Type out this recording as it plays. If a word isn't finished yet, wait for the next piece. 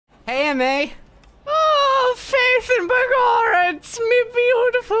Hey, M.A. Oh, Faith and Bagora, it's me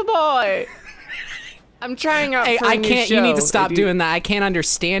beautiful boy. I'm trying out for a new show. You need to stop doing that. I can't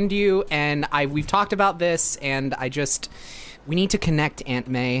understand you, and we've talked about this, and we need to connect, Aunt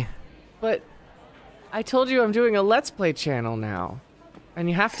May. But I told you I'm doing a Let's Play channel now. And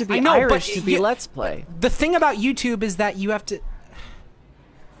you have to be Irish to be Let's Play. The thing about YouTube is that you have to...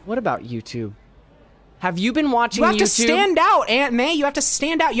 What about YouTube? Have you been watching YouTube? You have to stand out, Aunt May. You have to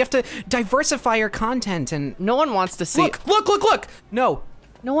stand out. You have to diversify your content, and... No one wants to see... Look! No.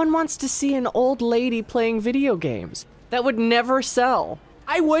 No one wants to see an old lady playing video games. That would never sell.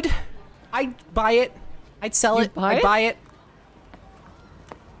 I would. I'd buy it. I'd sell it. I'd buy it.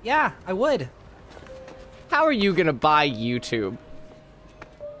 Yeah, I would. How are you gonna buy YouTube?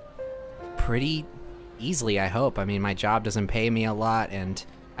 Pretty easily, I hope. I mean, my job doesn't pay me a lot, and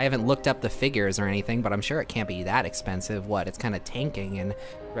I haven't looked up the figures or anything, but I'm sure it can't be that expensive. What? It's kind of tanking in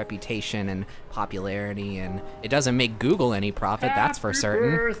reputation and popularity, and it doesn't make Google any profit, that's for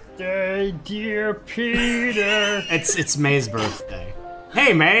certain. Happy birthday, dear Peter. It's May's birthday.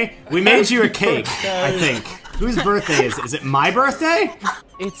 Hey, May, we made you a cake, I think. Whose birthday is it? Is it my birthday?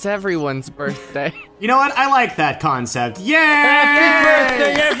 It's everyone's birthday. You know what? I like that concept. Yay! Happy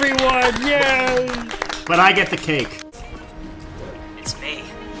birthday, everyone! Yay! But I get the cake. It's me,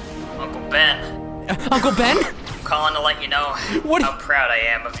 Uncle Ben. Uncle Ben? I'm calling to let you know how proud I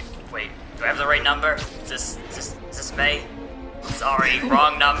am of you. Wait, do I have the right number? Is this May? Sorry,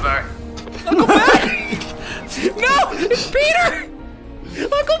 wrong number. Uncle Ben! No! It's Peter!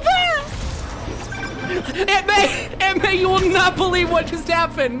 Uncle Ben! Aunt May, you will not believe what just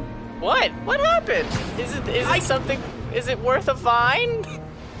happened. What? What happened? Is it something? Is it worth a fine?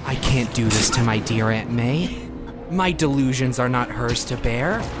 I can't do this to my dear Aunt May. My delusions are not hers to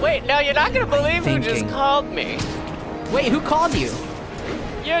bear. Wait, no, you're not gonna believe who just called me. Wait, who called you?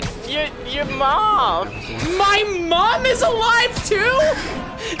 Your mom. My mom is alive too?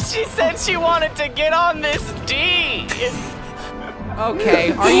 She said she wanted to get on this D.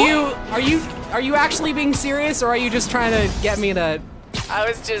 Okay, are you actually being serious, or are you just trying to get me to... I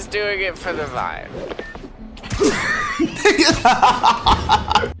was just doing it for the vibe.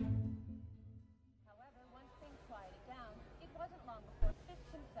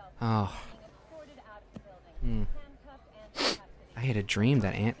 Oh. I had a dream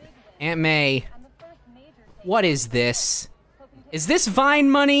that Aunt May... What is this? Is this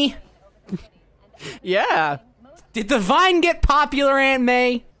Vine money? Yeah. Did the Vine get popular, Aunt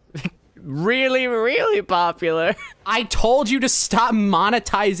May? Really, really popular. I told you to stop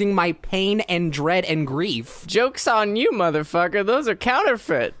monetizing my pain and dread and grief. Joke's on you, motherfucker. Those are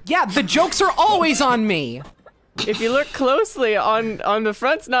counterfeit. Yeah, the jokes are always on me. If you look closely, on the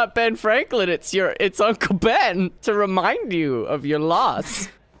front's not Ben Franklin, it's Uncle Ben to remind you of your loss.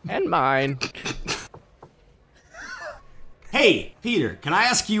 And mine. Hey, Peter, can I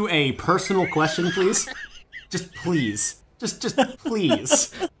ask you a personal question, please? Just please. Just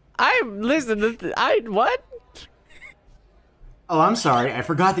please. What? Oh, I'm sorry. I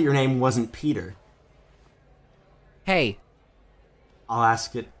forgot that your name wasn't Peter. Hey. I'll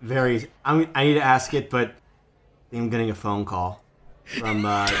ask it I need to ask it, but I think I'm getting a phone call from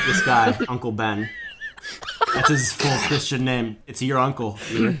this guy, Uncle Ben. That's his full Christian name. It's your uncle,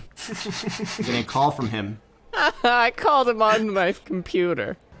 Peter. I'm getting a call from him. I called him on my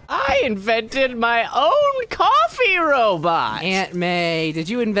computer. I invented my own coffee robot! Aunt May, did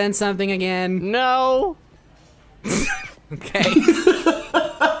you invent something again? No. Okay.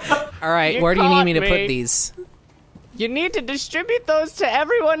 Alright, where do you need me to put these? You need to distribute those to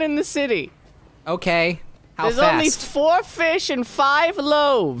everyone in the city. Okay. How There's fast? only 4 fish and 5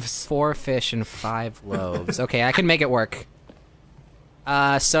 loaves. 4 fish and 5 loaves. Okay, I can make it work.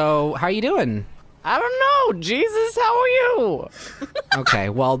 So, how are you doing? I don't know, Jesus, how are you? Okay,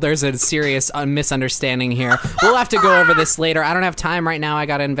 well, there's a serious misunderstanding here. We'll have to go over this later. I don't have time right now. I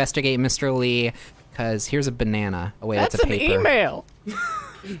gotta investigate Mr. Lee, because here's a banana. Oh, wait, that's a paper. That's an email.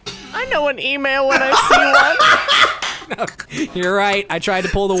 I know an email when I see one. No, you're right. I tried to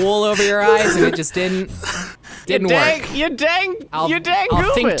pull the wool over your eyes, and it just didn't work. You dang I'll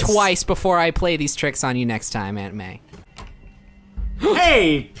goofus. think twice before I play these tricks on you next time, Aunt May.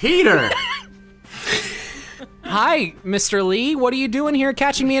 Hey, Peter! Hi, Mr. Lee. What are you doing here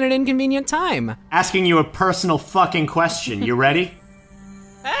catching me at an inconvenient time? Asking you a personal fucking question. You ready?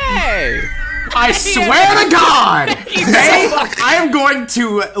 Hey! I swear to God! May, I am going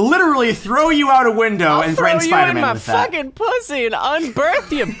to literally throw you out a window and threaten Spider-Man with that. I'll throw you in my fucking pussy and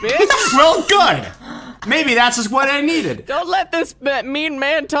unbirth you, bitch! Well, good! Maybe that's just what I needed. Don't let this mean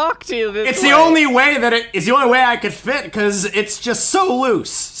man talk to you this way. It's the only way that it's the only way I could fit, because it's just so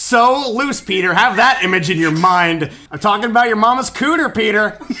loose. so loose, Peter. Have that image in your mind. I'm talking about your mama's cooter,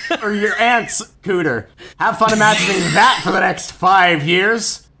 Peter. Or your aunt's cooter. Have fun imagining that for the next 5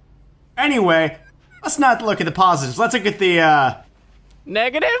 years. Anyway, let's not look at the positives. Let's look at the,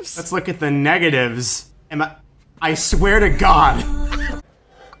 Negatives? let's look at the negatives. I swear to God.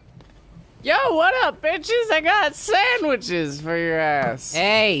 Yo, what up, bitches? I got sandwiches for your ass.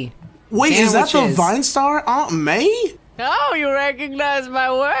 Hey. Wait, is that the Sandwiches. Vine star Aunt May? Oh, you recognize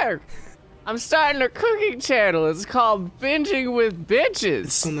my work. I'm starting a cooking channel. It's called Binging with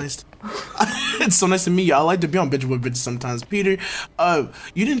Bitches. So nice. It's so nice to meet you. I like to be on Bitch with Bitches sometimes. Peter,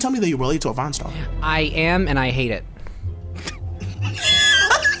 you didn't tell me that you were related to a Vine star. I am, and I hate it.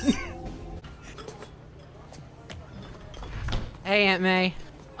 Hey, Aunt May.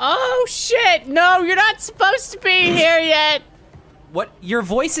 Oh, shit. No, you're not supposed to be here yet. What? Your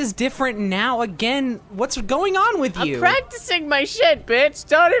voice is different now again. What's going on with you? I'm practicing my shit, bitch.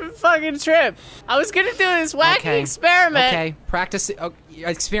 Don't even fucking trip. I was gonna do this wacky experiment. Okay, practice.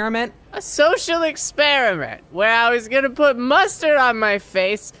 Experiment? A social experiment where I was gonna put mustard on my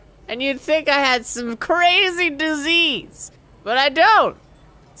face and you'd think I had some crazy disease. But I don't.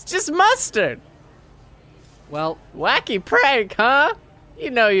 It's just mustard. Well, Wacky prank, huh? You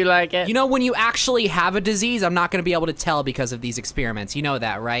know you like it. you know when you actually have a disease, I'm not going to be able to tell because of these experiments. You know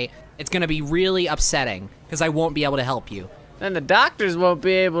that, right? It's going to be really upsetting because I won't be able to help you. Then the doctors won't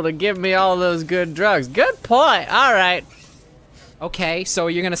be able to give me all those good drugs. Good point. All right. Okay, so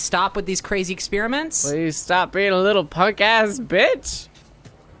you're going to stop with these crazy experiments? Will you stop being a little punk-ass bitch?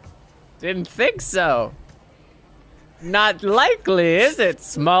 Didn't think so. Not likely, is it,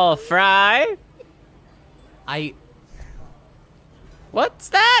 small fry? What's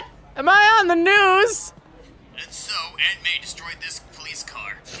that? Am I on the news? And so, Aunt May destroyed this police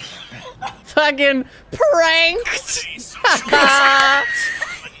car. Fucking pranked!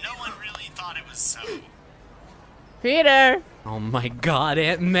 But no one really thought it was so. Peter! Oh my god,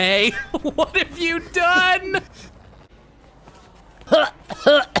 Aunt May. What have you done?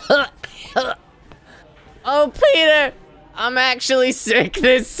 Oh, Peter! I'm actually sick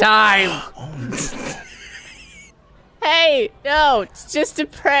this time! Hey, no, it's just a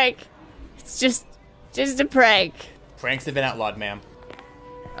prank. It's just a prank. Pranks have been outlawed, ma'am.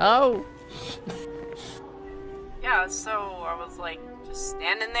 Oh. Yeah, so I was like just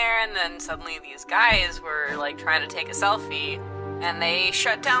standing there, and then suddenly these guys were like trying to take a selfie, and they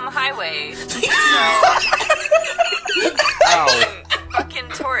shut down the highway. So, fucking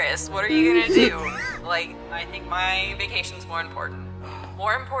tourists, what are you gonna do? Like, I think my vacation's more important.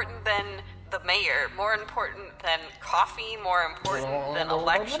 More important than the mayor, more important than coffee, more important than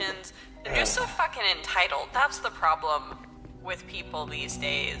elections. They're just so fucking entitled. That's the problem with people these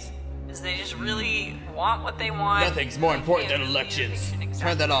days, is they just really want what they want. Nothing's more important than elections.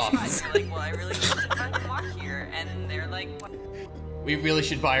 Turn that off. You're like, well, I really need to fucking walk here, and they're like, what? We really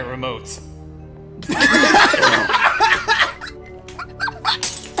should buy a remote.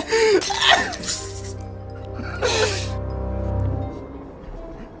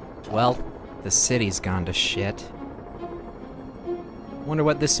 Well, the city's gone to shit. Wonder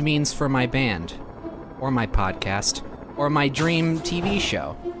what this means for my band, or my podcast, or my dream TV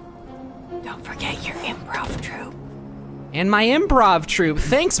show. Don't forget your improv troupe. And my improv troupe.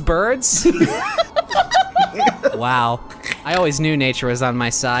 Thanks, birds. Wow. I always knew nature was on my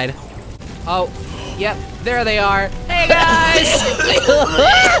side. Oh, yep, there they are. Hey, guys!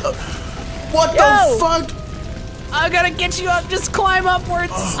 What the fuck? I gotta get you up. Just climb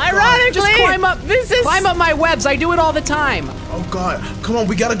upwards. Ironically, just climb up. this is Climb up my webs. I do it all the time. Oh god, come on,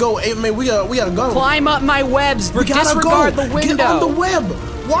 we gotta go. Hey, man, we gotta go. Climb up my webs. We gotta Disregard go. the window. Get on the web.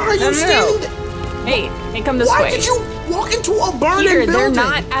 Why are you standing there? Hey, come this Why way. did you walk into a burning Peter, building? they're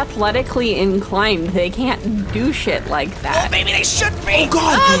not athletically inclined. They can't do shit like that. Maybe they should be. Oh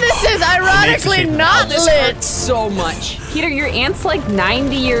god. Oh, this is ironically not This lit. hurts so much. Peter, your aunt's like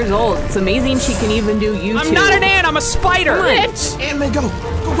 90 years old. It's amazing she can even do YouTube. I'm not an ant. I'm a spider. Bitch. Aunt May, go.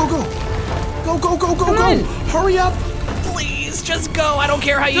 Go. on. Hurry up. Please, just go. I don't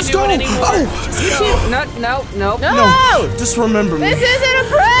care how you Just do go. it anymore. Oh. No. No! Just remember me. This isn't a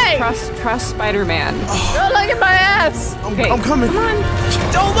prank! Trust Spider-Man. Don't look at my ass! Okay, I'm coming. Come on.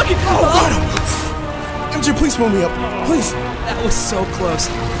 Don't look at. Oh god. MJ, please pull me up. Please. That was so close.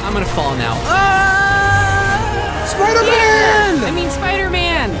 I'm gonna fall now. Spider-Man! I mean,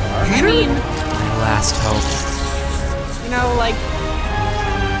 Spider-Man. Peter? I mean, My last hope. you know, like.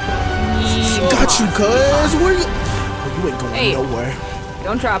 Got you, cuz. Where you? Oh, you ain't going Hey. nowhere.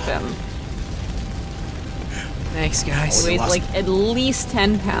 Don't drop him. Thanks, He guys. weighs like at least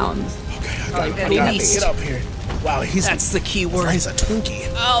 10 pounds. Okay, I Like, got pretty it. heavy. Get up here. Wow, That's the key word. He's a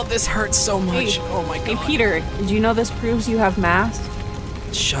Twinkie. Oh, this hurts so much. Hey, oh my god. Hey, Peter, did you know this proves you have mass?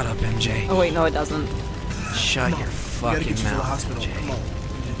 Shut up, MJ. Oh, wait, no, it doesn't. Shut your We gotta fucking get you to the mouth, hospital. MJ. Come on.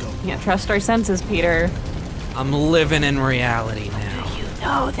 We need to go. Can't trust our senses, Peter. I'm living in reality now. You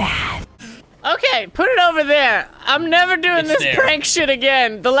know that. Okay, put it over there. I'm never doing It's this there. prank shit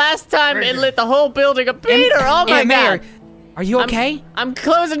again. The last time Where is it it? lit the whole building up. Peter, oh my Aunt May, god. Are you okay? I'm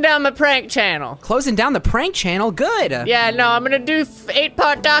closing down my prank channel. Closing down the prank channel? Good. Yeah, no, I'm gonna do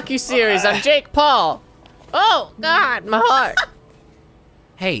 8-part docu-series on Jake Paul. Oh, God, my heart.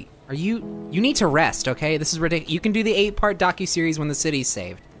 Hey, you need to rest, okay? This is ridiculous. You can do the 8-part docuseries when the city's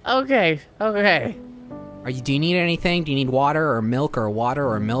saved. Okay. Do you need anything? Do you need water or milk or water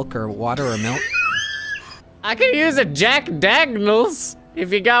or milk or water or milk? I could use a Jack Daniels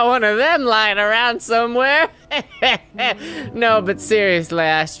if you got one of them lying around somewhere. No, but seriously,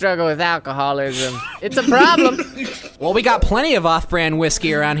 I struggle with alcoholism. It's a problem. Well, we got plenty of off-brand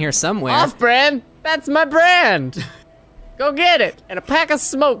whiskey around here somewhere. Off-brand? That's my brand. Go get it. And a pack of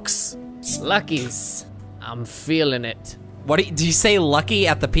smokes. Luckies. I'm feeling it. Do you say lucky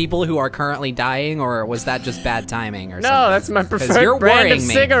at the people who are currently dying, or was that just bad timing or something? No, that's my 'Cause preferred you're brand of worrying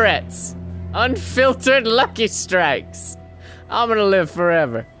me. cigarettes. Unfiltered Lucky Strikes. I'm gonna live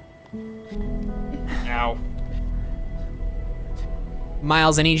forever. Ow.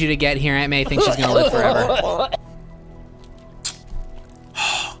 Miles, I need you to get here. Aunt May thinks she's gonna live forever.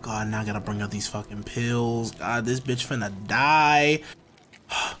 Oh god, now I gotta bring up these fucking pills. God, this bitch finna die.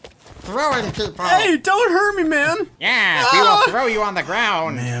 Throwing people. Hey, don't hurt me, man. Yeah, we will throw you on the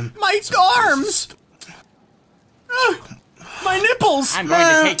ground. Man. My arms. My nipples. I'm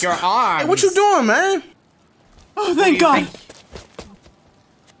going to take your arms. Hey, what you doing, man? Oh, thank God.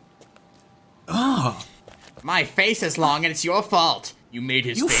 My face is long and it's your fault. You made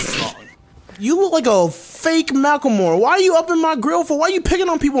his face long. You look like a fake Macklemore. Why are you up in my grill for? Why are you picking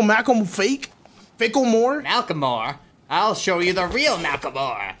on people, Macklemore? Fakelemore? Malcolmore, I'll show you the real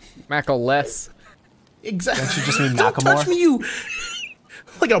Malcolmore. Mackle-less. Exactly. Don't you just mean Don't Macklemore? touch me, you.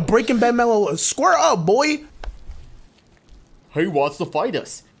 Like a Breaking Bad mellow. Square up, boy. Who wants to fight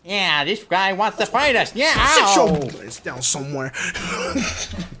us? Yeah, this guy wants to fight us. Yeah, Sit your ow. ass down somewhere.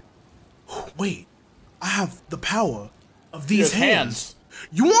 Wait, I have the power of these His hands.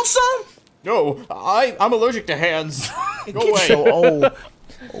 You want some? No, I'm allergic to hands. Go Get away. your old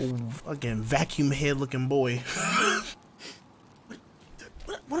fucking vacuum head looking boy.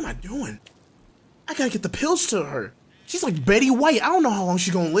 What am I doing? I gotta get the pills to her. She's like Betty White. I don't know how long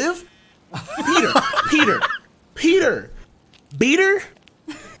she's gonna live. Peter. Beater?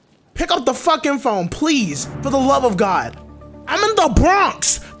 Pick up the fucking phone, please. For the love of God. I'm in the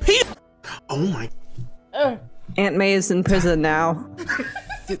Bronx. Peter. Oh my. Aunt May is in prison now.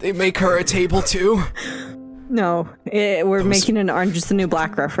 Did they make her a table too? No, we're making an Orange is the New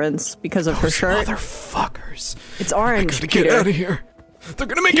Black reference because of her shirt. Motherfuckers. It's orange, Gotta Peter. get out of here. They're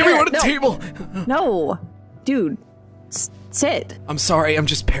gonna make Peter, everyone a no. table. No, dude, sit. I'm sorry, I'm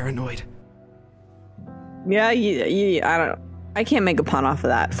just paranoid. Yeah, I don't. I can't make a pun off of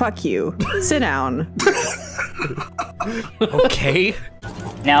that. Fuck you. Sit down. Okay.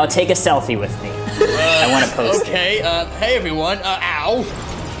 Now take a selfie with me. I want to post Okay, hey everyone, ow.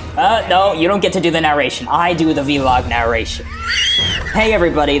 it. No, you don't get to do the narration. I do the vlog narration. Hey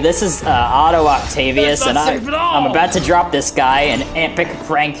everybody, this is Otto Octavius, and I'm about to drop this guy an epic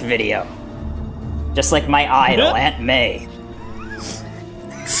prank video. Just like my idol, Aunt May.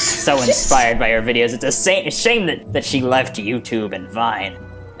 So inspired by her videos. It's a shame that she left YouTube and Vine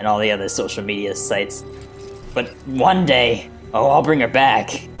and all the other social media sites. But one day, I'll bring her back.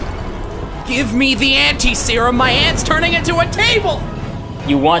 Give me the anti-serum. My aunt's turning into a table.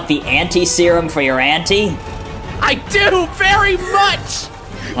 You want the anti-serum for your auntie? I do, very much.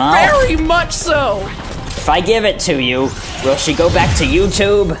 Well, Very much so. if I give it to you, will she go back to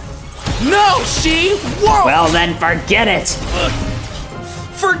YouTube? No, she won't. Well then, forget it!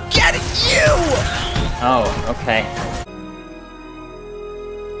 Forget you. Oh, okay.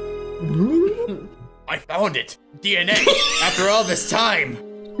 I found it. DNA. After all this time.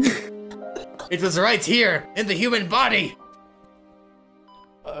 It was right here, in the human body.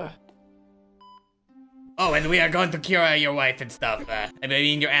 Oh, and we are going to cure your wife and stuff. I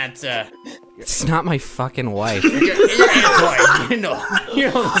mean, your aunt, It's not my fucking wife. your aunt wife. You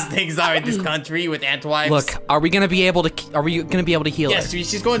know those things are in this country with aunt wives. Look, are we gonna be able to heal Yes, her?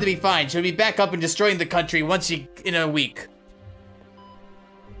 she's going to be fine. She'll be back up and destroying the country in a week.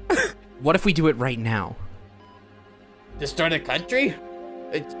 What if we do it right now? Destroy the country?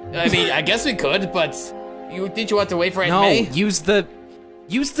 I mean, I guess we could, but didn't you want to wait for Aunt No, May? use the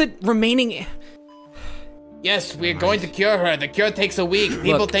remaining. Yes, we're going to cure her. The cure takes a week.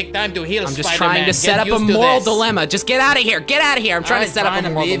 People take time to heal I'm just Spider-Man. trying to set up a used to moral this. dilemma. Just get out of here. Get out of here. I'm trying to set up fine, a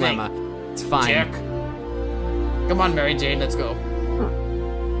I'm moral leaving. dilemma. It's fine. Jerk. Come on, Mary Jane, let's go.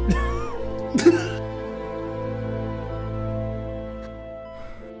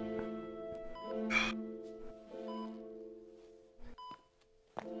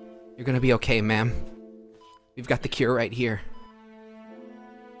 You're gonna be okay, ma'am. We've got the cure right here.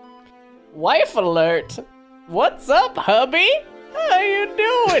 Wife alert. What's up, hubby? How you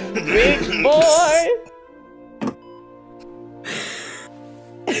doing, big boy?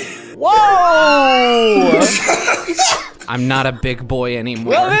 Whoa! I'm not a big boy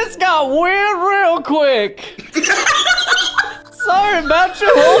anymore. Well, this got weird real quick. Sorry about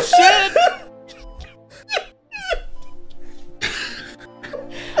your whole shit.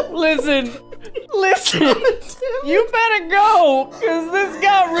 Listen, you better go, cause this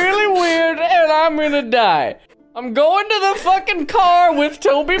got really weird and I'm gonna die. I'm going to the fucking car with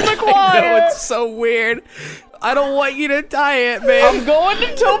Tobey Maguire. I know, it's so weird. I don't want you to die it, man. I'm going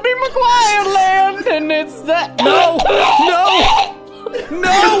to Tobey Maguire land, and it's that. No!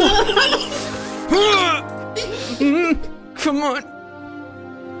 No! Come on.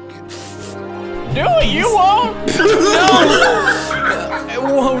 Do it, you won't. No! I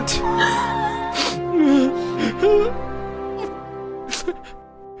won't.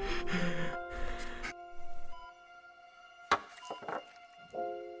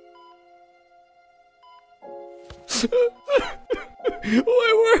 Why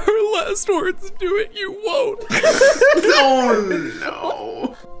were her last words? Do it, you won't. Oh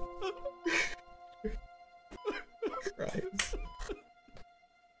no. Christ.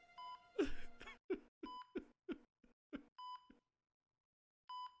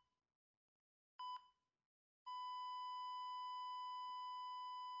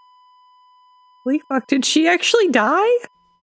 Holy fuck, did she actually die?